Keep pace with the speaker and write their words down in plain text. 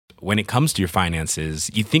when it comes to your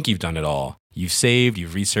finances, you think you've done it all. You've saved,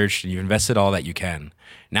 you've researched, and you've invested all that you can.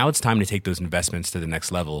 Now it's time to take those investments to the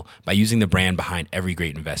next level by using the brand behind every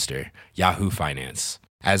great investor, Yahoo Finance.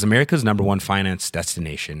 As America's #1 finance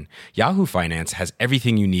destination, Yahoo Finance has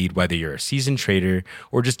everything you need, whether you're a seasoned trader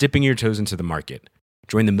or just dipping your toes into the market.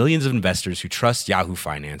 Join the millions of investors who trust Yahoo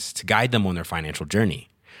Finance to guide them on their financial journey.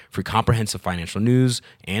 For comprehensive financial news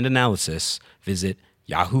and analysis, visit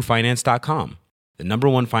yahoofinance.com, the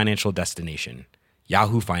 #1 financial destination,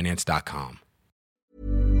 yahoofinance.com.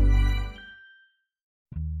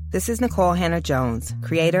 This is Nicole Hannah-Jones,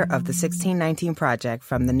 creator of the 1619 Project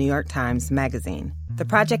from the New York Times Magazine. The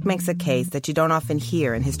project makes a case that you don't often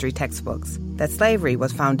hear in history textbooks, that slavery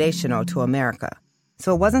was foundational to America.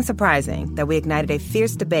 So it wasn't surprising that we ignited a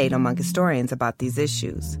fierce debate among historians about these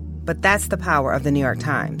issues. But that's the power of the New York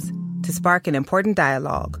Times, to spark an important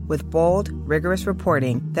dialogue with bold, rigorous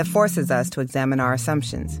reporting that forces us to examine our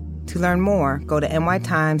assumptions. To learn more, go to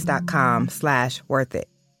nytimes.com/worthit.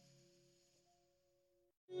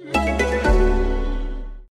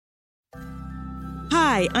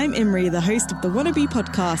 Hi, I'm Imri, the host of the Wannabe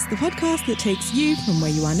Podcast, the podcast that takes you from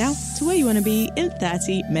where you are now to where you want to be in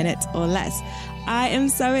 30 minutes or less. I am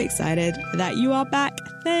so excited that you are back.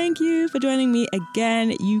 Thank you for joining me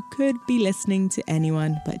again. You could be listening to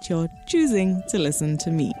anyone, but you're choosing to listen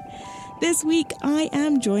to me. This week, I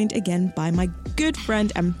am joined again by my good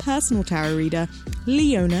friend and personal tarot reader,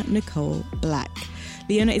 Leona Nicole Black.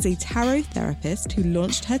 Leona is a tarot therapist who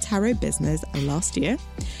launched her tarot business last year.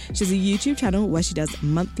 She has a YouTube channel where she does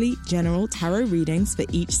monthly general tarot readings for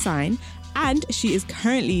each sign, and she is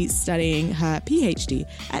currently studying her PhD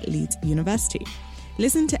at Leeds University.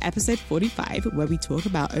 Listen to episode 45, where we talk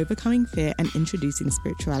about overcoming fear and introducing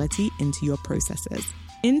spirituality into your processes.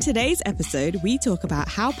 In today's episode, we talk about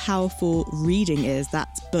how powerful reading is,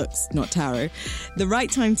 that's books, not tarot, the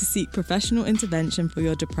right time to seek professional intervention for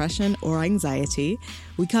your depression or anxiety.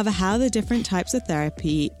 We cover how the different types of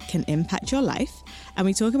therapy can impact your life, and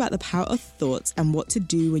we talk about the power of thoughts and what to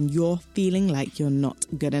do when you're feeling like you're not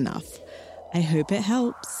good enough. I hope it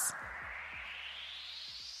helps.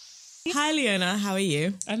 Hi, Leona. How are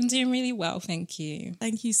you? I'm doing really well, thank you.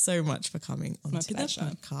 Thank you so much for coming onto the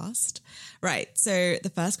podcast. Right. So the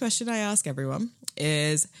first question I ask everyone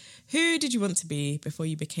is, who did you want to be before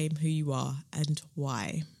you became who you are, and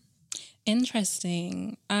why?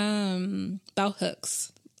 Interesting. Bell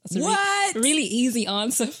hooks. That's a What? really easy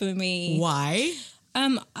answer for me. Why?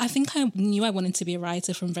 I think I knew I wanted to be a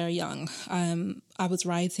writer from very young. I was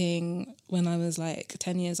writing when I was like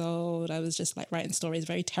 10 years old. I was just like writing stories,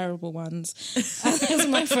 very terrible ones. As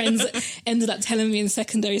my friends ended up telling me in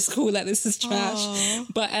secondary school that this is trash. Aww.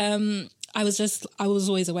 But I was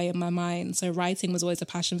always away in my mind. So writing was always a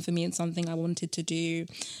passion for me and something I wanted to do.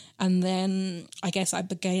 And then I guess I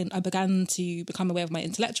began to become aware of my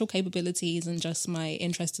intellectual capabilities and just my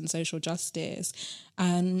interest in social justice.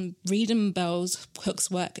 And reading Bell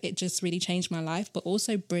Hooks' work, it just really changed my life, but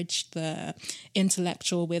also bridged the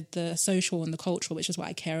intellectual with the social and the cultural, which is what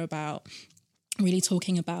I care about. Really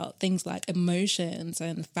talking about things like emotions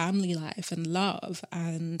and family life and love,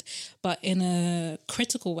 but in a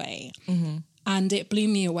critical way. Mm-hmm. And it blew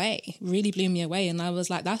me away, really blew me away. And I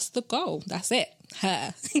was like, that's the goal. That's it.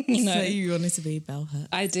 Her. You know? So you wanted to be Bell Hooks?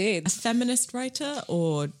 I did. A feminist writer,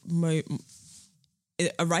 or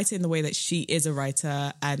a writer in the way that she is a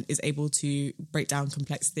writer and is able to break down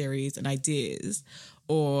complex theories and ideas,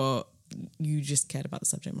 or you just cared about the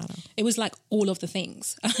subject matter? It was like all of the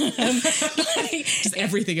things. Just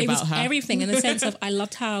everything about her. Everything, in the sense of I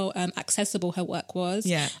loved how accessible her work was.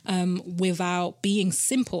 Yeah. Without being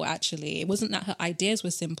simple, actually. It wasn't that her ideas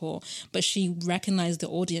were simple, but she recognized the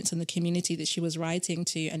audience and the community that she was writing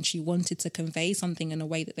to, and she wanted to convey something in a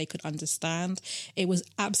way that they could understand. It was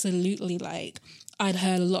absolutely like, I'd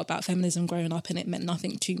heard a lot about feminism growing up and it meant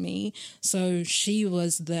nothing to me. So she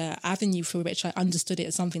was the avenue for which I understood it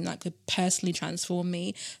as something that could personally transform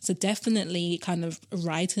me. So definitely kind of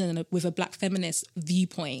writing with a Black feminist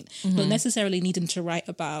viewpoint, not necessarily needing to write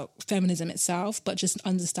about feminism itself, but just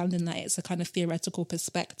understanding that it's a kind of theoretical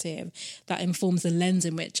perspective that informs the lens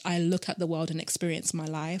in which I look at the world and experience my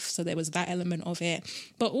life. So there was that element of it.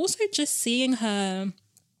 But also just seeing her...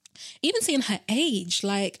 Even seeing her age,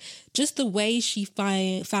 like just the way she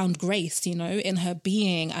found grace, you know, in her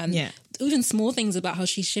being, and even small things about how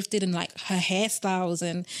she shifted in like her hairstyles,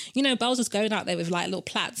 and, you know, Belle's was going out there with like little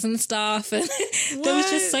plaits and stuff. And there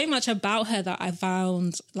was just so much about her that I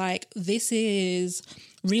found like, this is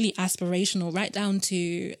really aspirational, right down to,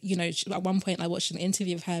 you know, at one point I watched an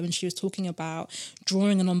interview of her and she was talking about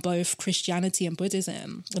drawing on both Christianity and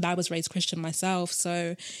Buddhism. And I was raised Christian myself.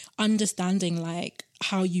 So understanding like,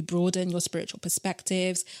 how you broaden your spiritual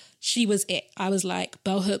perspectives. She was it. I was like,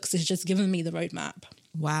 Bell Hooks is just giving me the roadmap.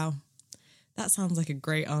 Wow. That sounds like a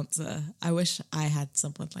great answer. I wish I had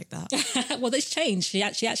someone like that. Well, that's changed. She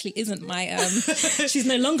actually isn't my, she's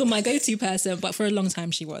no longer my go-to person, but for a long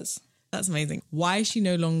time she was. That's amazing. Why is she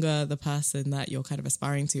no longer the person that you're kind of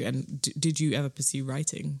aspiring to? And did you ever pursue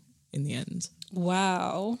writing in the end?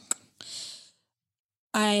 Wow.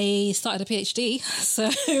 I started a PhD.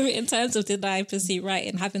 So in terms of did I pursue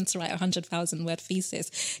writing, having to write 100,000 word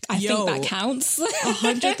thesis, I think that counts.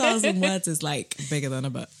 100,000 words is like bigger than a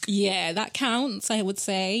book. Yeah, that counts, I would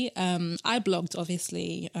say. I blogged,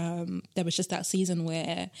 obviously. There was just that season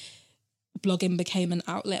where blogging became an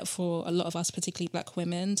outlet for a lot of us, particularly Black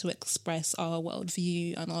women, to express our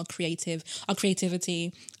worldview and our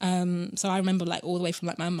creativity. So I remember like all the way from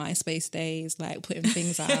like my MySpace days, like putting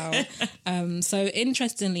things out. So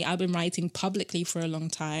interestingly, I've been writing publicly for a long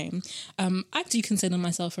time. I do consider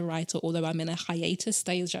myself a writer, although I'm in a hiatus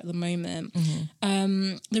stage at the moment.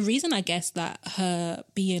 The reason I guess that her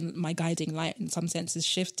being my guiding light in some senses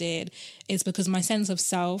shifted is because my sense of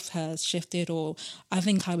self has shifted, or I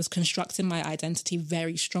think I was constructing my identity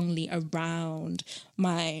very strongly around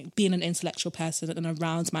my being an intellectual person and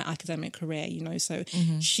around my academic career, you know. So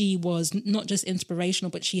she was not just inspirational,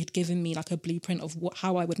 but she had given me like a blueprint of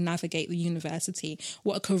how I would navigate the university,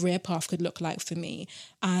 what a career path could look like for me.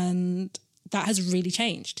 And that has really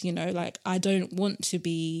changed, you know, like I don't want to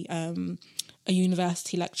be a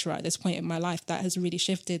university lecturer at this point in my life. That has really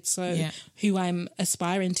shifted. So who I'm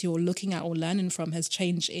aspiring to or looking at or learning from has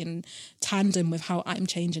changed in tandem with how I'm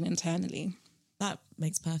changing internally. That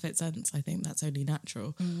makes perfect sense. I think that's only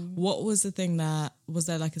natural. What was the thing was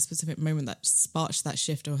there like a specific moment that sparked that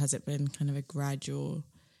shift, or has it been kind of a gradual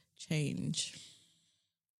change?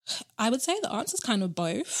 I would say the answer's kind of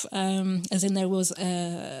both, as in there was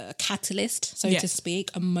a catalyst, so to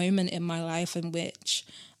speak, a moment in my life in which,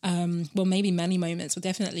 well, maybe many moments, but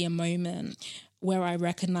definitely a moment where I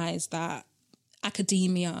recognized that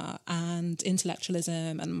academia and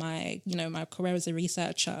intellectualism and my career as a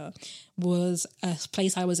researcher was a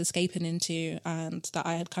place I was escaping into, and that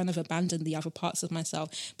I had kind of abandoned the other parts of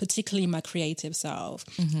myself, particularly my creative self.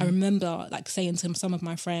 I remember like saying to some of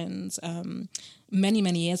my friends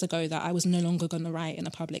many years ago that I was no longer going to write in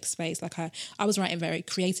a public space. Like I was writing very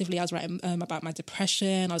creatively. I was writing about my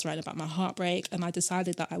depression. I was writing about my heartbreak, and I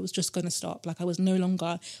decided that I was just going to stop. Like I was no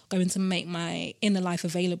longer going to make my inner life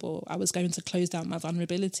available. I was going to close down my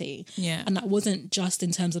vulnerability. And that wasn't just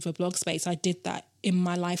in terms of a blog space. I did that in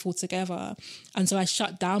my life altogether. And so I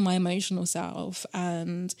shut down my emotional self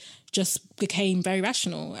and just became very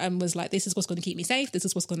rational and was like, this is what's going to keep me safe. This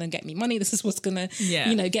is what's going to get me money. This is what's going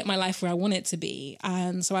to, get my life where I want it to be.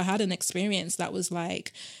 And so I had an experience that was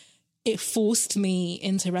like, it forced me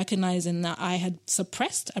into recognizing that I had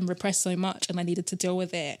suppressed and repressed so much and I needed to deal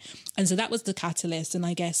with it. And so that was the catalyst. And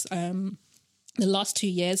I guess the last 2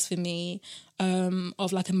 years for me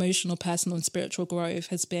of like emotional, personal and spiritual growth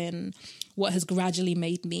has been what has gradually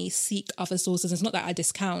made me seek other sources. It's not that I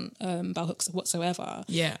discount Bell Hooks whatsoever.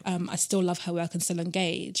 I still love her work and still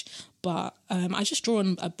engage, but I just draw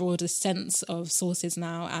on a broader sense of sources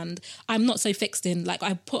now. And I'm not so fixed in, like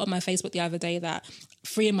I put on my Facebook the other day that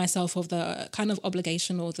freeing myself of the kind of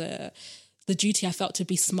obligation or the duty I felt to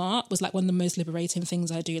be smart was like one of the most liberating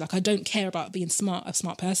things I do. Like I don't care about being a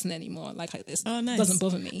smart person anymore. Like this doesn't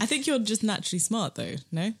bother me. I think you're just naturally smart though,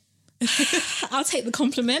 no? I'll take the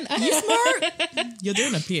compliment. You're smart. You're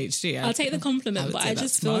doing a PhD. I'll take the compliment, but I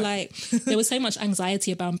just feel like there was so much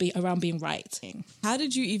anxiety around being right. How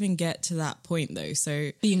did you even get to that point though? So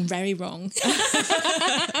being very wrong.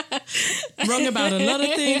 Wrong about a lot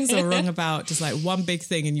of things, or wrong about just like one big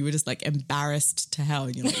thing, and you were just like embarrassed to hell,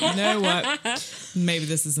 and you're like, you know what? Maybe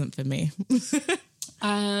this isn't for me.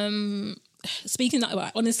 Speaking of,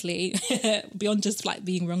 well, honestly, beyond just like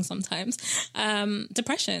being wrong sometimes,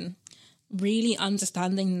 depression. Really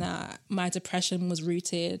understanding that my depression was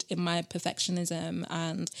rooted in my perfectionism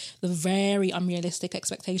and the very unrealistic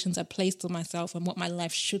expectations I placed on myself and what my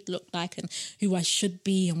life should look like and who I should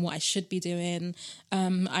be and what I should be doing.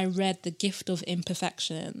 I read The Gift of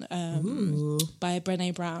Imperfection by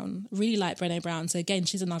Brené Brown. Really like Brené Brown. So again,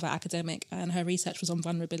 she's another academic and her research was on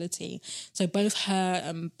vulnerability. So both her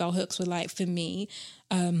and Bell Hooks were like, for me,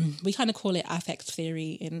 we kind of call it affect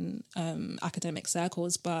theory in academic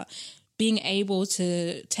circles, but being able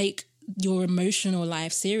to take your emotional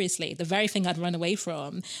life seriously, the very thing I'd run away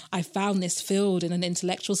from, I found this field in an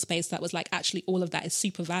intellectual space that was like, actually, all of that is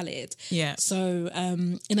super valid. So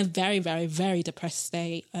in a very, very, very depressed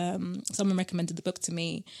state, someone recommended the book to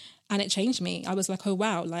me and it changed me. I was like, oh,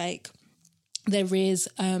 wow, like there is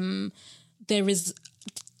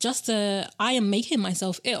I am making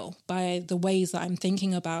myself ill by the ways that I'm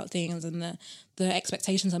thinking about things and the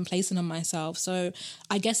expectations I'm placing on myself. So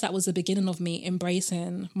I guess that was the beginning of me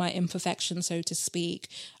embracing my imperfection, so to speak,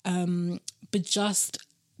 but just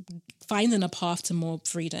finding a path to more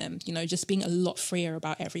freedom, just being a lot freer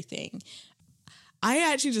about everything.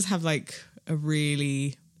 I actually just have like a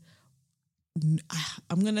really,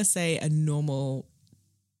 I'm going to say a normal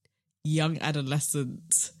young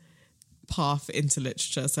adolescent path into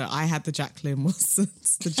literature. So I had the Jacqueline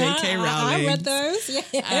Wilsons, the J.K. Rowling. I read those,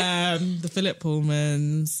 yeah. The Philip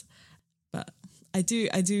Pullmans. But I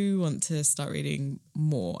do want to start reading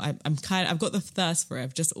more. I've got the thirst for it.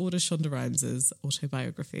 I've just ordered Shonda Rhimes'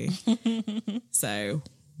 autobiography. So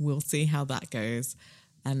we'll see how that goes.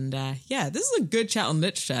 And this is a good chat on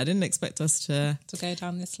literature. I didn't expect us to go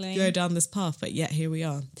down this lane, go down this path, but yet here we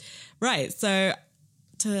are. Right, so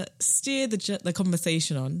to steer the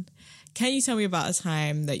conversation on, can you tell me about a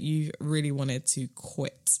time that you really wanted to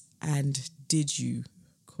quit, and did you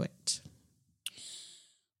quit?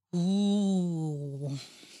 Ooh,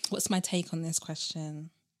 what's my take on this question?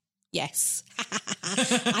 Yes.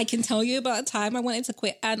 I can tell you about a time I wanted to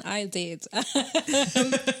quit, and I did.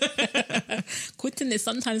 Quitting is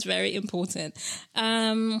sometimes very important.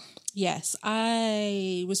 Yes,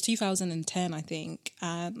 I was 2010, I think,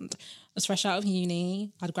 and I was fresh out of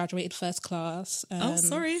uni. I'd graduated first class.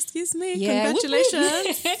 Excuse me. Yeah,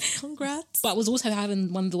 congratulations. Congrats. But I was also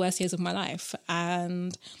having one of the worst years of my life,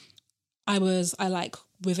 and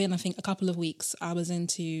within, I think, a couple of weeks, I was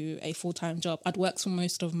into a full-time job. I'd worked for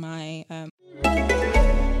most of my...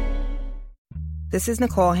 This is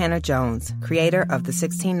Nicole Hannah-Jones, creator of the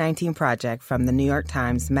 1619 Project from the New York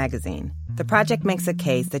Times Magazine. The project makes a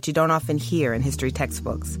case that you don't often hear in history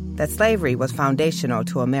textbooks, that slavery was foundational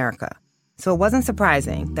to America. So it wasn't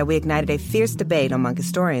surprising that we ignited a fierce debate among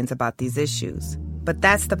historians about these issues. But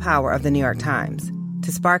that's the power of the New York Times,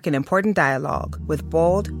 to spark an important dialogue with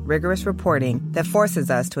bold, rigorous reporting that forces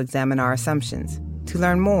us to examine our assumptions. To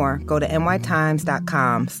learn more, go to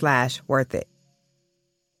nytimes.com/worthit.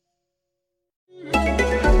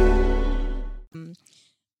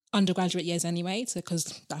 Undergraduate years anyway,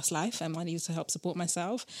 because that's life and I needed to help support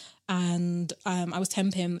myself. And I was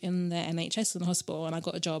temping in the NHS in the hospital, and I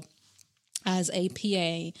got a job as a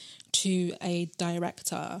PA to a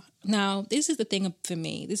director. Now, this is the thing for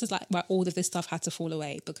me. This is like where all of this stuff had to fall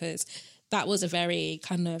away, because that was a very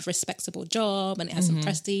kind of respectable job and it had some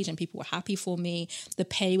prestige and people were happy for me. The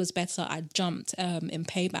pay was better. I jumped in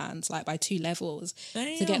pay bands like by 2 levels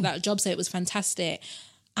to get that job. So it was fantastic.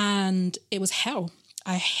 And it was hell.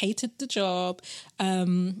 I hated the job.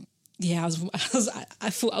 I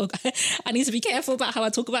thought I need to be careful about how I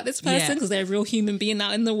talk about this person, because they're a real human being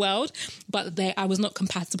out in the world, but I was not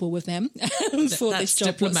compatible with them for this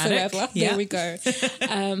job whatsoever. Yeah. There we go.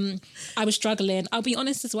 I was struggling. I'll be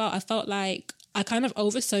honest as well. I felt like I kind of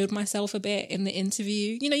oversold myself a bit in the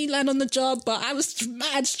interview. You learn on the job, but I was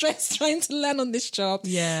mad stressed trying to learn on this job.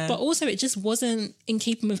 Yeah. But also it just wasn't in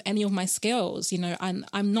keeping with any of my skills, and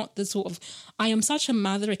I'm not the sort of, I am such a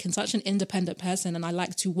maverick and such an independent person, and I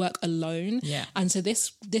like to work alone. Yeah. And so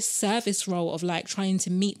this service role of like trying to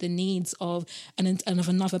meet the needs of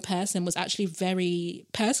another person was actually very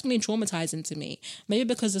personally traumatizing to me. Maybe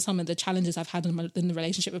because of some of the challenges I've had in the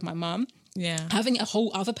relationship with my mum. Yeah. Having a whole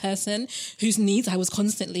other person whose needs I was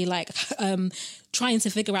constantly like trying to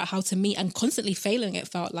figure out how to meet and constantly failing, it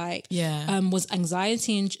felt like, was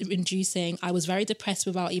anxiety inducing. I was very depressed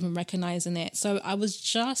without even recognizing it. So I was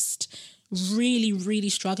just really, really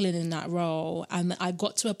struggling in that role. And I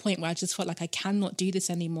got to a point where I just felt like I cannot do this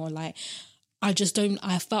anymore. Like I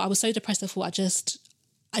was so depressed. I thought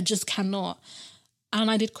I just cannot. And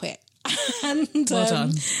I did quit. And well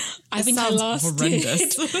done. I think I lasted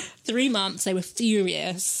 3 months. They were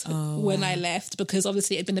furious when I left, because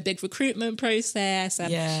obviously it had been a big recruitment process,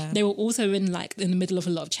 and they were also in the middle of a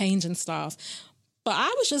lot of change and stuff. But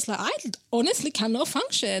I was just like, I honestly cannot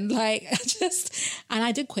function. Like, and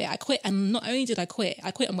I did quit. I quit. And not only did I quit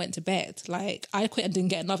and went to bed. Like, I quit and didn't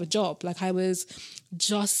get another job. Like, I was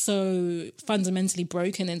just so fundamentally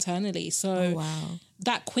broken internally. So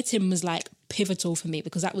that quitting was like pivotal for me,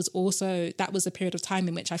 because that was a period of time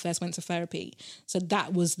in which I first went to therapy. So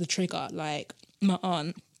that was the trigger. Like, my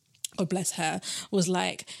aunt, God bless her, was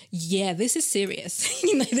like, yeah, this is serious.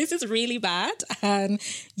 This is really bad, and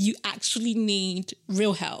you actually need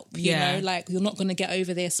real help. Like, you're not going to get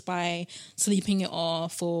over this by sleeping it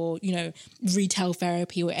off or, retail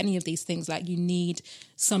therapy or any of these things. Like, you need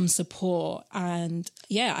some support. And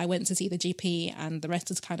I went to see the GP, and the rest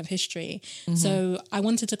is kind of history. Mm-hmm. So I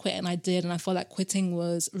wanted to quit, and I did. And I felt like quitting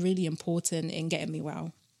was really important in getting me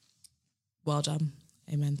well. Well done.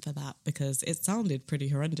 Amen for that, because it sounded pretty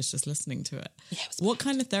horrendous just listening to it. Yeah, it was what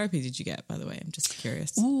kind of therapy did you get, by the way? I'm just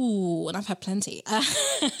curious. Ooh, and I've had plenty.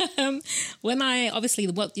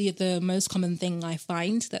 The most common thing I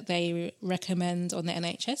find that they recommend on the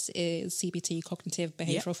NHS is CBT, cognitive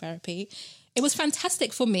behavioural therapy. It was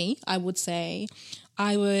fantastic for me, I would say.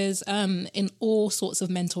 I was in all sorts of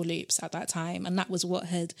mental loops at that time, and that was what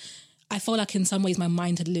I felt like in some ways my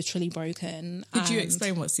mind had literally broken. Could you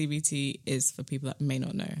explain what CBT is for people that may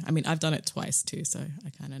not know? I mean, I've done it twice too, so I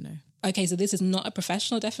kind of know. Okay, so this is not a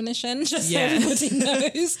professional definition, just so everybody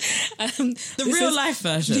knows. The real life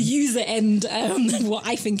version. The user end, what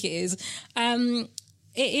I think it is.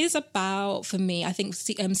 It is about, for me, I think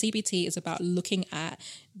CBT is about looking at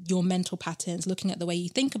your mental patterns, looking at the way you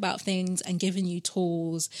think about things and giving you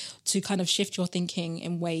tools to kind of shift your thinking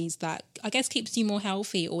in ways that I guess keeps you more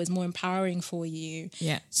healthy or is more empowering for you.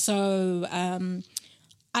 Yeah. So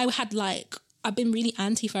I've been really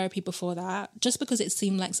anti-therapy before that, just because it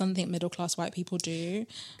seemed like something middle-class white people do.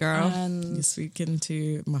 Girl, you're speaking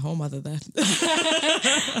to my whole mother there.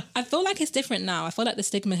 I feel like it's different now. I feel like the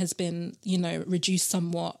stigma has been, reduced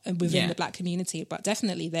somewhat within the Black community, but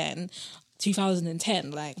definitely then,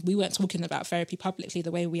 2010, we weren't talking about therapy publicly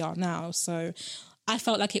the way we are now. So I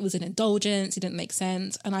felt like it was an indulgence. It didn't make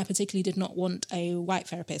sense. And I particularly did not want a white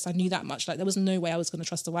therapist. I knew that much. There was no way I was going to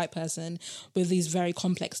trust a white person with these very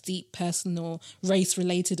complex, deep, personal,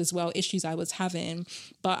 race-related as well issues I was having.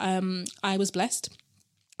 But I was blessed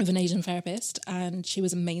with an Asian therapist and she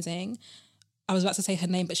was amazing. I was about to say her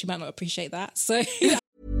name, but she might not appreciate that. So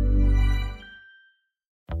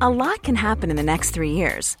A lot can happen in the next 3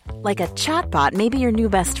 years. Like a chatbot may be your new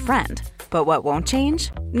best friend. But what won't change?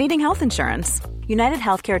 Needing health insurance. United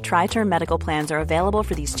Healthcare Tri-Term Medical Plans are available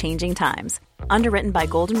for these changing times. Underwritten by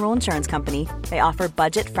Golden Rule Insurance Company, they offer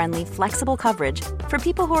budget-friendly, flexible coverage for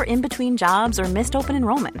people who are in between jobs or missed open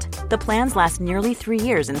enrollment. The plans last nearly 3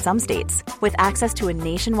 years in some states, with access to a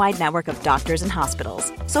nationwide network of doctors and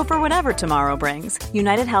hospitals. So for whatever tomorrow brings,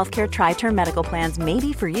 United Healthcare Tri-Term Medical Plans may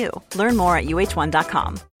be for you. Learn more at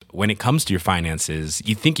uh1.com. When it comes to your finances,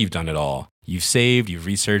 you think you've done it all. You've saved, you've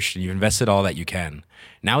researched, and you've invested all that you can.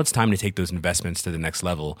 Now it's time to take those investments to the next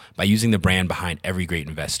level by using the brand behind every great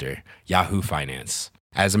investor, Yahoo Finance.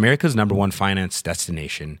 As America's #1 finance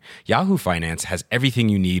destination, Yahoo Finance has everything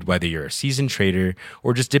you need, whether you're a seasoned trader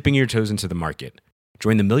or just dipping your toes into the market.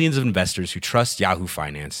 Join the millions of investors who trust Yahoo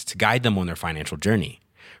Finance to guide them on their financial journey.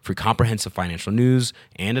 For comprehensive financial news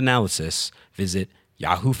and analysis, visit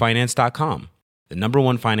yahoofinance.com. The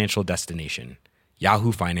 #1 financial destination,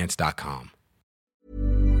 yahoofinance.com.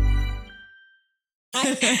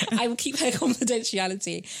 I will keep her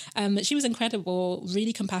confidentiality. She was incredible,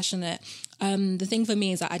 really compassionate. The thing for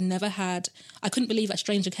me is that I couldn't believe a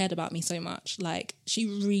stranger cared about me so much. She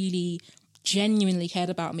really genuinely cared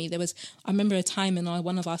about me. I remember a time in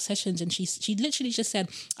one of our sessions and she literally just said,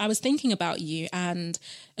 I was thinking about you, and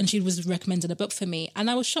she was recommending a book for me, and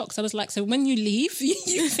I was shocked. I was like, so when you leave,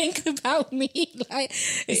 you think about me?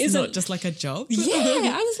 It's not just like a job?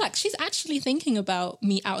 Yeah, I was like, she's actually thinking about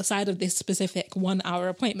me outside of this specific 1 hour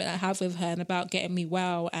appointment I have with her and about getting me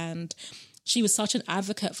well. And she was such an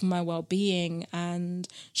advocate for my well-being, and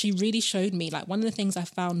she really showed me, one of the things I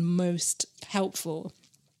found most helpful.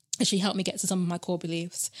 She helped me get to some of my core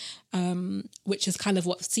beliefs, which is kind of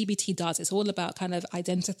what CBT does. It's all about kind of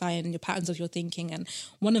identifying your patterns of your thinking. And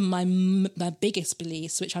one of my biggest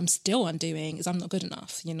beliefs, which I'm still undoing, is I'm not good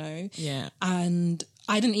enough, Yeah. And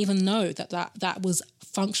I didn't even know that was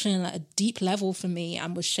functioning at a deep level for me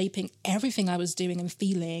and was shaping everything I was doing and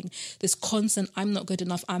feeling, this constant, I'm not good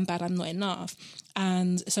enough, I'm bad, I'm not enough.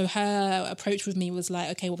 And so her approach with me was like,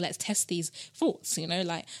 okay, well, let's test these thoughts,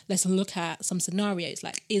 let's look at some scenarios.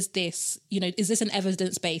 Is this an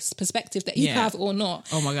evidence-based perspective that you have or not?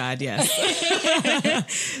 Oh my God, yes.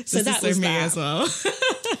 So that was me that. as well.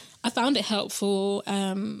 I found it helpful.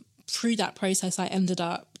 Through that process, I ended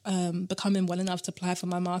up becoming well enough to apply for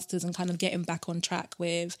my master's and kind of getting back on track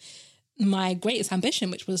with my greatest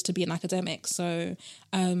ambition, which was to be an academic. So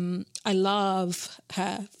I love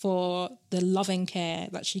her for the loving care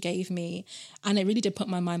that she gave me, and it really did put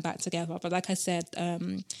my mind back together. But like I said,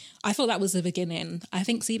 I thought that was the beginning. I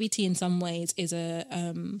think CBT in some ways is a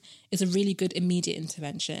really good immediate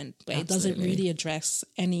intervention, but it doesn't really address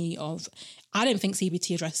I don't think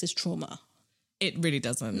CBT addresses trauma. It really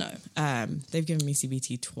doesn't. No. They've given me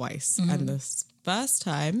CBT twice. And the first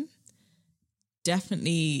time,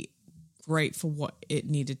 definitely great for what it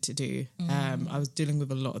needed to do. I was dealing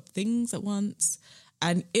with a lot of things at once.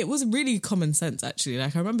 And it was really common sense, actually.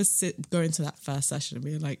 I remember going to that first session and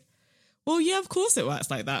being like, Well, yeah, of course it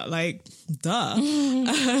works like that. Like, duh.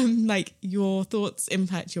 Like, your thoughts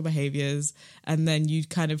impact your behaviors, and then you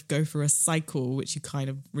kind of go through a cycle which you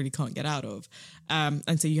kind of really can't get out of.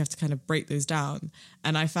 And so you have to kind of break those down.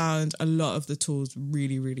 And I found a lot of the tools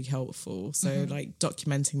really, really helpful. So like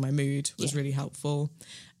documenting my mood was really helpful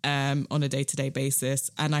on a day-to-day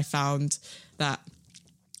basis. And I found that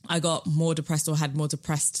I got more depressed or had more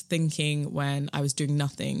depressed thinking when I was doing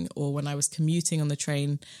nothing, or when I was commuting on the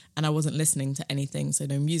train and I wasn't listening to anything, so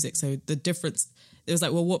no music. So the difference, it was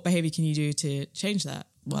like, well, what behavior can you do to change that?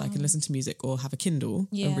 Well, I can listen to music or have a Kindle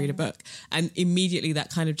and read a book. And immediately that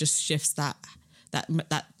kind of just shifts that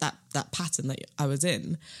pattern that I was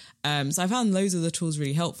in. So I found loads of the tools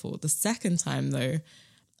really helpful. The second time though,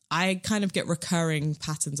 I kind of get recurring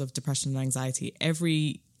patterns of depression and anxiety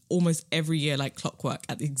almost every year, like clockwork,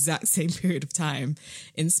 at the exact same period of time.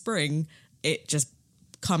 In spring, it just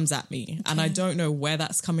comes at me. Okay. And I don't know where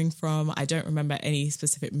that's coming from. I don't remember any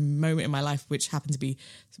specific moment in my life which happened to be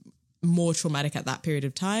more traumatic at that period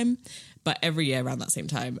of time, but every year around that same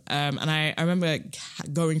time. And I remember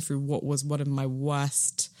going through what was one of my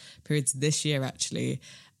worst periods this year, actually.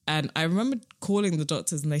 And I remember calling the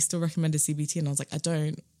doctors and they still recommended CBT. And I was like, I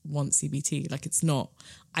don't want CBT. Like, it's not,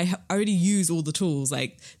 I already use all the tools.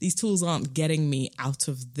 Like, these tools aren't getting me out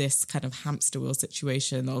of this kind of hamster wheel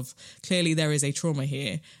situation of, clearly there is a trauma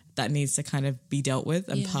here that needs to kind of be dealt with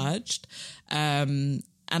and purged. And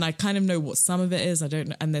I kind of know what some of it is. I don't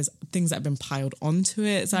know. And there's things that have been piled onto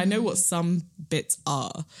it. So I know what some bits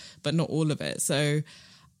are, but not all of it. So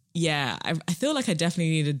yeah, I feel like I definitely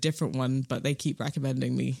need a different one, but they keep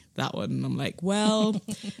recommending me that one. And I'm like, well,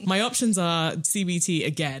 my options are CBT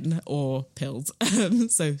again or pills.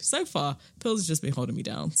 So far, pills have just been holding me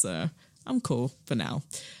down. So I'm cool for now.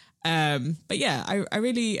 But yeah, I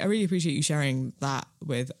really appreciate you sharing that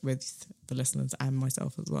with the listeners and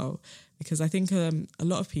myself as well, because I think a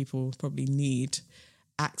lot of people probably need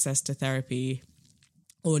access to therapy,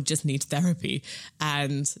 or just need therapy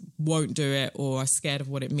and won't do it, or are scared of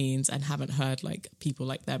what it means and haven't heard like people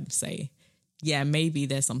like them say, yeah, maybe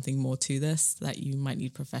there's something more to this that you might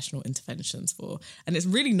need professional interventions for. And it's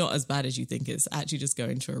really not as bad as you think. It's actually just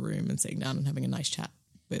going to a room and sitting down and having a nice chat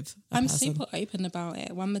with a person. Super open about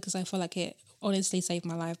it. One, because I feel like it honestly saved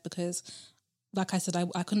my life, because like I said,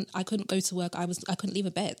 I couldn't go to work. I couldn't leave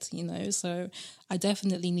a bed, you know, so I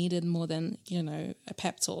definitely needed more than, you know, a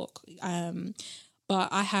pep talk. But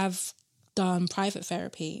I have done private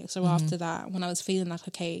therapy. So after that, when I was feeling like,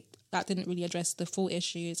 okay, that didn't really address the full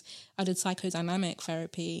issues, I did psychodynamic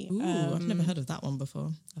therapy. Ooh, I've never heard of that one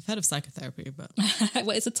before. I've heard of psychotherapy, but...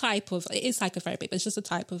 well, it is psychotherapy, but it's just a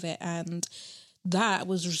type of it. And that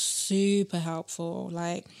was super helpful.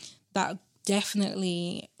 Like, that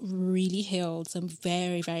definitely really healed some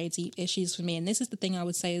very, very deep issues for me. And this is the thing I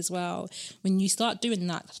would say as well. When you start doing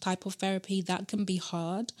that type of therapy, that can be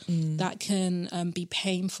hard. That can be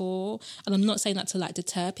painful. And I'm not saying that to like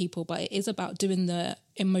deter people, but it is about doing the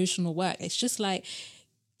emotional work. It's just like,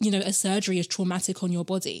 you know, a surgery is traumatic on your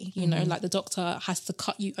body. You know, like the doctor has to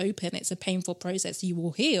cut you open. It's a painful process. You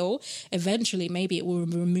will heal. Eventually, maybe it will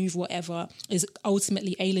remove whatever is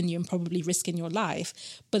ultimately ailing you and probably risking your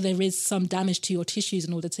life. But there is some damage to your tissues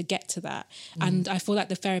in order to get to that. And I feel like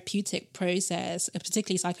the therapeutic process,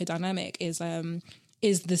 particularly psychodynamic,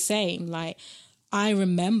 is the same. Like, I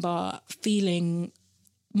remember feeling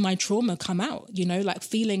my trauma come out, you know, like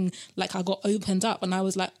feeling like I got opened up, and I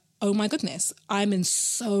was like, oh my goodness, I'm in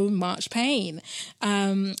so much pain.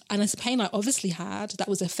 And it's a pain I obviously had that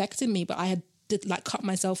was affecting me, but I did like cut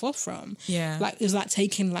myself off from. Yeah. Like, it was like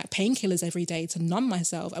taking like painkillers every day to numb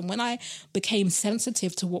myself. And when I became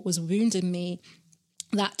sensitive to what was wounding me,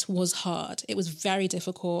 that was hard. It was very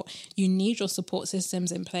difficult. You need your support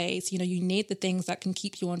systems in place. You know, you need the things that can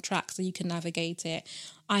keep you on track so you can navigate it.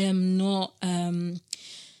 I am not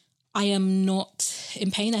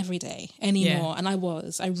in pain every day anymore. Yeah. And I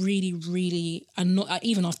really, and not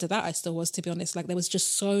even after that, I still was, to be honest. Like, there was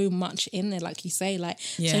just so much in there, like you say, like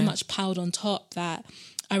so much piled on top that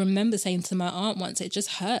I remember saying to my aunt once, it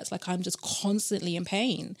just hurts. Like, I'm just constantly in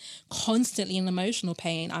pain, constantly in emotional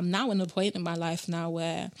pain. I'm now in a point in my life now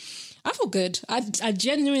where I feel good. I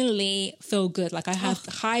genuinely feel good. Like, I have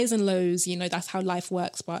highs and lows, you know, that's how life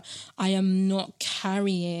works. But I am not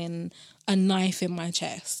carrying a knife in my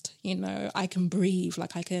chest. You know, I can breathe.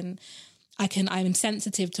 Like, I'm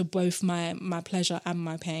sensitive to both my pleasure and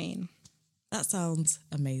my pain. That sounds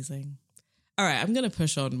amazing. All right, I'm going to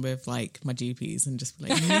push on with like my GPs and just be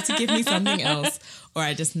like, you need to give me something else, or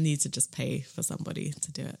I just need to just pay for somebody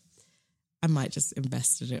to do it. I might just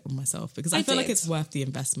invest in it on myself, because I feel like it's worth the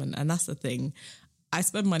investment. And that's the thing. I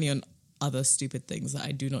spend money on other stupid things that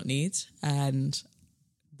I do not need. And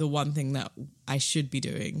the one thing that I should be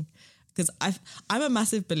doing, because I'm a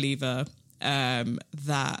massive believer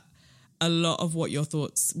that a lot of what you're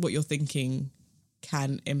thinking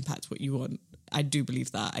can impact what you want. I do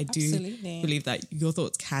believe that. I do believe that your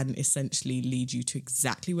thoughts can essentially lead you to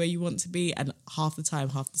exactly where you want to be. And half the time,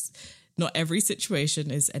 not every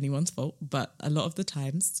situation is anyone's fault, but a lot of the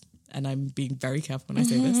times, and I'm being very careful when I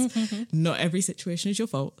say this, not every situation is your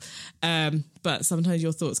fault. But sometimes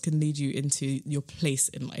your thoughts can lead you into your place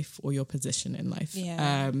in life or your position in life.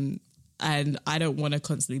 Yeah. And I don't want to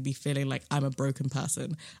constantly be feeling like I'm a broken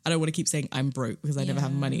person. I don't want to keep saying I'm broke because I never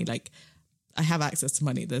have money. Like, I have access to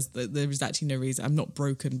money. There's actually no reason. I'm not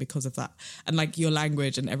broken because of that. And like your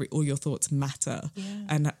language and all your thoughts matter.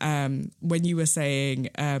 Yeah. And when you were saying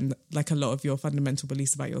like a lot of your fundamental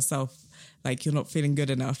beliefs about yourself, like you're not feeling good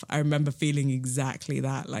enough, I remember feeling exactly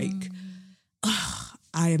that. Like,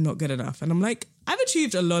 I am not good enough. And I'm like, I've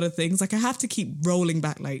achieved a lot of things. Like I have to keep rolling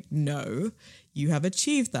back like, no, you have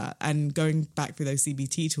achieved that. And going back through those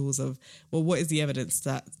CBT tools of, well, what is the evidence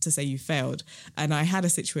to say you failed? And I had a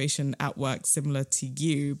situation at work similar to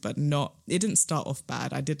you, but it didn't start off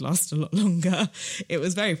bad. I did last a lot longer. It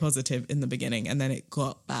was very positive in the beginning and then it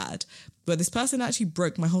got bad. But this person actually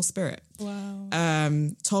broke my whole spirit. Wow.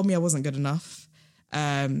 Told me I wasn't good enough.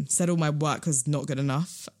 Said all my work was not good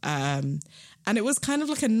enough. And it was kind of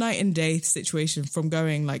like a night and day situation from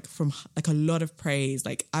going like from like a lot of praise.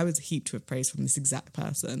 Like I was heaped with praise from this exact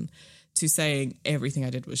person to saying everything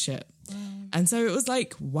I did was shit. Wow. And so it was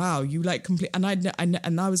like, wow, you like complete. And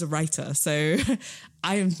I was a writer. So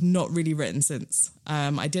I have not really written since.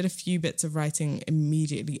 I did a few bits of writing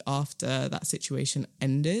immediately after that situation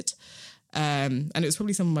ended. And it was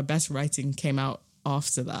probably some of my best writing came out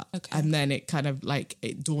after that. Okay. And then it kind of like,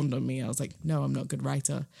 it dawned on me. I was like, no, I'm not a good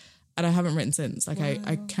writer. And I haven't written since. Like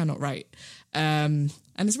I cannot write. And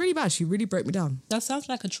it's really bad. She really broke me down. That sounds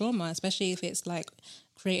like a trauma, especially if it's like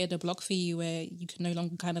created a block for you where you can no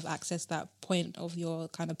longer kind of access that point of your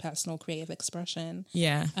kind of personal creative expression.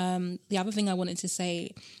 Yeah. The other thing I wanted to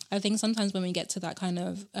say, I think sometimes when we get to that kind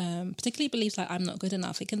of, particularly beliefs like I'm not good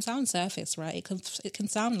enough, it can sound surface, right? It can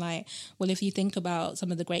sound like, well, if you think about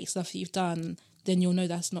some of the great stuff you've done, then you'll know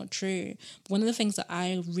that's not true. One of the things that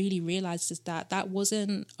I really realized is that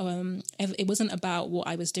wasn't, it wasn't about what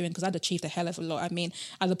I was doing because I'd achieved a hell of a lot. I mean,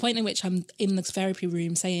 at the point in which I'm in the therapy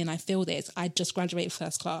room saying I feel this, I just graduated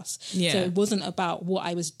first class. Yeah. So it wasn't about what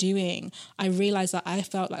I was doing. I realized that I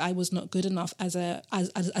felt like I was not good enough as a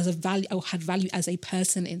value, or had value as a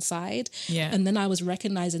person inside. Yeah. And then I was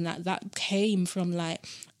recognizing that came from like,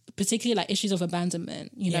 particularly like issues of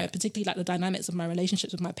abandonment, you know, particularly like the dynamics of my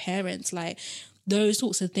relationships with my parents, like those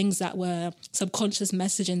sorts of things that were subconscious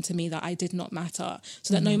messaging to me that I did not matter.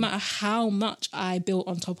 So that no matter how much I built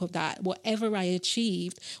on top of that, whatever I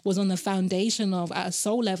achieved was on the foundation of, at a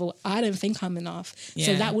soul level, I don't think I'm enough. Yeah.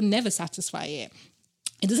 So that will never satisfy it.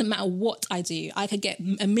 It doesn't matter what I do. I could get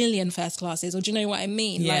a million first classes, or do you know what I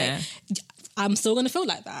mean? Yeah. Like, I'm still going to feel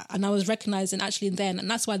like that. And I was recognizing actually then, and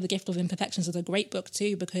that's why The Gift of Imperfections is a great book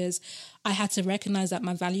too, because I had to recognize that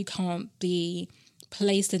my value can't be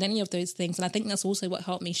placed in any of those things. And I think that's also what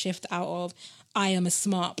helped me shift out of I am a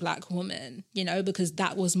smart Black woman, you know, because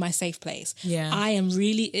that was my safe place. Yeah. I am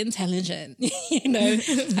really intelligent, you know,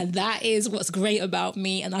 and that is what's great about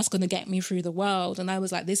me, and that's going to get me through the world. And I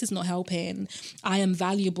was like, this is not helping. I am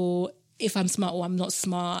valuable if I'm smart or I'm not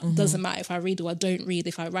smart. Mm-hmm. Doesn't matter if I read or I don't read,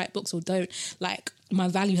 if I write books or don't. Like, my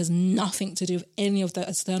value has nothing to do with any of the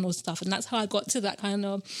external stuff. And that's how I got to that kind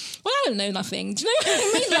of, well, I don't know nothing. Do you know what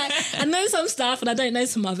I mean? Like, I know some stuff and I don't know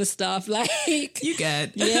some other stuff. Like, you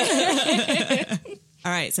get. Yeah.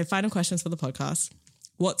 All right. So final questions for the podcast.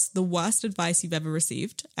 What's the worst advice you've ever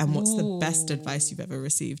received? And what's the best advice you've ever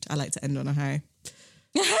received? I like to end on a high.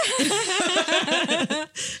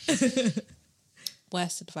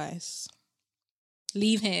 Worst advice.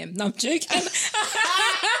 Leave him. No, I'm joking.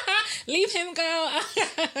 Leave him, girl.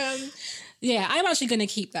 Yeah, I'm actually going to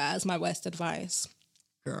keep that as my worst advice.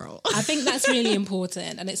 Girl. I think that's really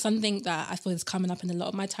important. And it's something that I feel is coming up in a lot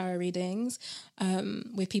of my tarot readings,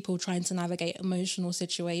 with people trying to navigate emotional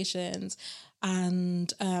situations.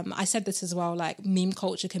 And I said this as well, like meme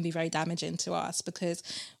culture can be very damaging to us because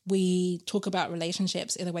we talk about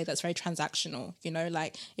relationships in a way that's very transactional, you know,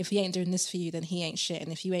 like if he ain't doing this for you, then he ain't shit.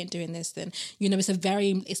 And if you ain't doing this, then, you know,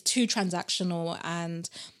 it's too transactional, and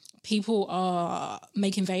people are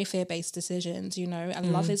making very fear-based decisions, you know,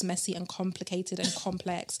 and love is messy and complicated and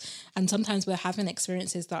complex. And sometimes we're having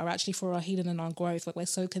experiences that are actually for our healing and our growth, but we're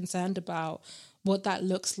so concerned about what that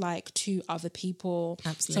looks like to other people.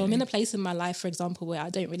 Absolutely. So I'm in a place in my life, for example, where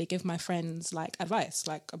I don't really give my friends like advice,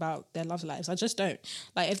 like about their love lives. I just don't.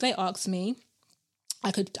 Like if they ask me,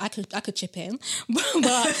 I could chip in, but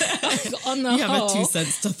on the you whole, have a 2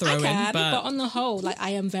 cents to throw in. But on the whole, like I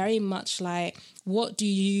am very much like, what do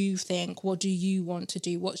you think? What do you want to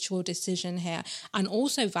do? What's your decision here? And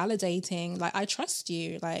also validating, like, I trust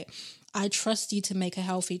you. Like, I trust you to make a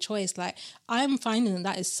healthy choice. Like, I'm finding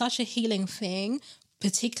that is such a healing thing,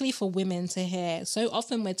 particularly for women to hear. So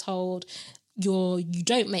often we're told, you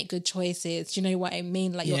don't make good choices. Do you know what I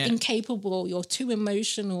mean? Like, you're incapable, you're too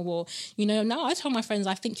emotional, or, you know, now I tell my friends,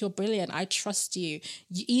 I think you're brilliant. I trust you.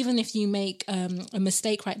 Even if you make a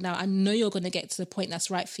mistake right now, I know you're going to get to the point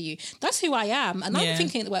that's right for you. That's who I am. And I'm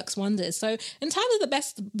thinking it works wonders. So in terms of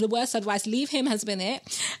the worst advice, leave him has been it.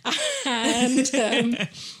 And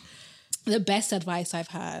the best advice I've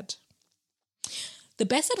had. The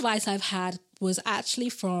best advice I've had was actually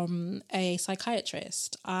from a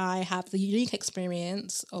psychiatrist. I have the unique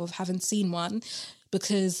experience of having seen one,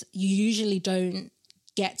 because you usually don't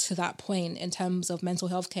get to that point in terms of mental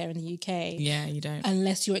health care in the UK. Yeah, you don't.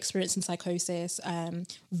 Unless you're experiencing psychosis,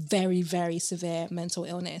 very, very severe mental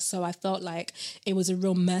illness. So I felt like it was a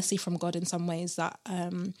real mercy from God in some ways that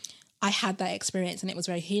I had that experience, and it was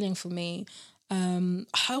very healing for me. I'm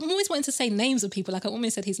always wanting to say names of people. Like I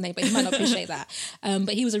almost said his name, but he might not appreciate that.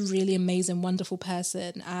 But he was a really amazing, wonderful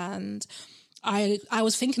person. And I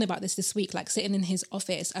was thinking about this week, like sitting in his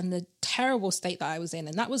office and the terrible state that I was in.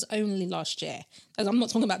 And that was only last year. I'm not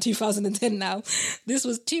talking about 2010 now. This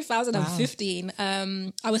was 2015.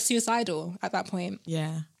 Wow. I was suicidal at that point.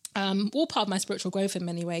 Yeah. All part of my spiritual growth in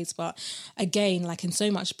many ways, but again, like in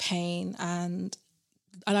so much pain. And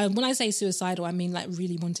when I say suicidal, I mean like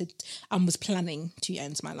really wanted and was planning to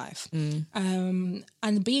end my life.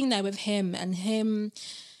 And being there with him, and him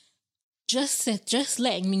just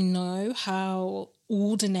letting me know how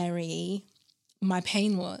ordinary my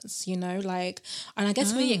pain was, you know, like, and I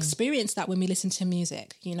guess we experience that when we listen to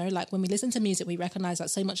music, you know, like when we listen to music, we recognize that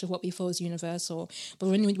so much of what we feel is universal. But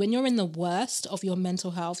when you're in the worst of your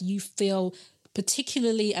mental health, you feel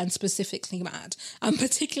particularly and specifically mad, and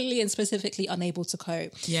particularly and specifically unable to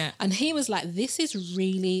cope. Yeah. And he was like, this is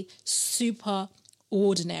really super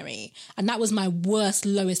ordinary. And that was my worst,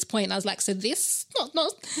 lowest point. I was like, so this not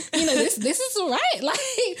you know, this is all right. Like,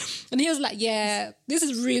 and he was like, yeah, this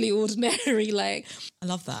is really ordinary. Like, I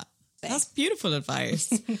love that. That's beautiful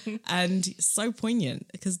advice. And so poignant,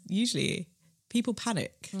 because usually people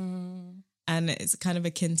panic and it's kind of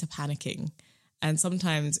akin to panicking. And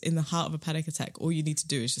sometimes in the heart of a panic attack, all you need to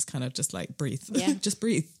do is just kind of just like breathe. Yeah. Just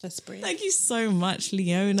breathe. Just breathe. Thank you so much,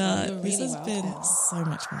 Leona. Really this has been so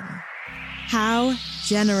much fun. How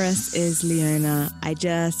generous is Leona? I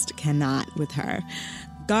just cannot with her.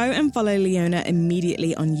 Go and follow Leona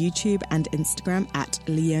immediately on YouTube and Instagram at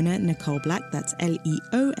Leona Nicole Black. That's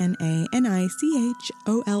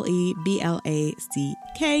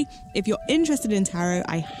LeonaNicoleblack. If you're interested in tarot,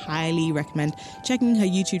 I highly recommend checking her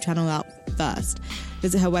YouTube channel out first.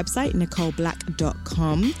 Visit her website,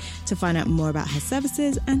 NicoleBlack.com, to find out more about her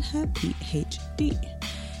services and her PhD.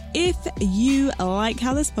 If you like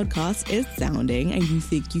how this podcast is sounding and you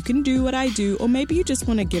think you can do what I do, or maybe you just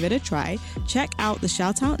want to give it a try, check out the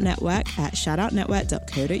Shoutout Network at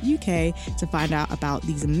shoutoutnetwork.co.uk to find out about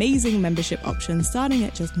these amazing membership options starting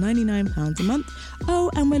at just £99 a month.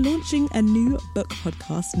 Oh, and we're launching a new book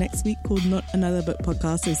podcast next week called Not Another Book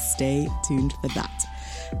Podcast, so stay tuned for that.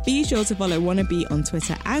 Be sure to follow Wannabe on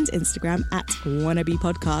Twitter and Instagram at Wannabe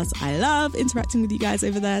Podcast. I love interacting with you guys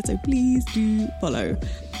over there, so please do follow.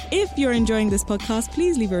 If you're enjoying this podcast,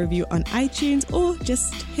 please leave a review on iTunes or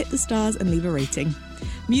just hit the stars and leave a rating.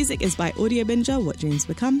 Music is by Audio Binger, What Dreams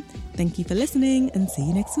Become. Thank you for listening and see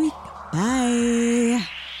you next week. Bye.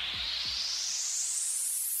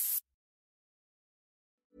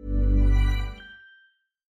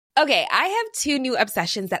 Okay, I have 2 new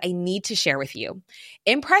obsessions that I need to share with you.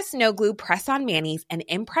 Impress No Glue Press-On Manis and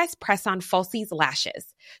Impress Press-On Falsies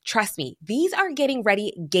Lashes. Trust me, these are getting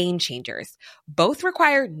ready game changers. Both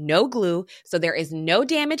require no glue, so there is no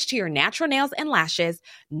damage to your natural nails and lashes,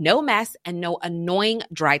 no mess, and no annoying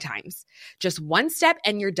dry times. Just one step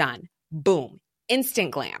and you're done. Boom.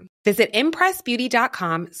 Instant glam. Visit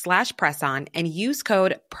impressbeauty.com/presson and use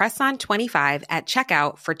code PRESSON25 at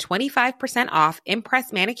checkout for 25% off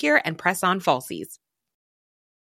Impress Manicure and Press-On Falsies.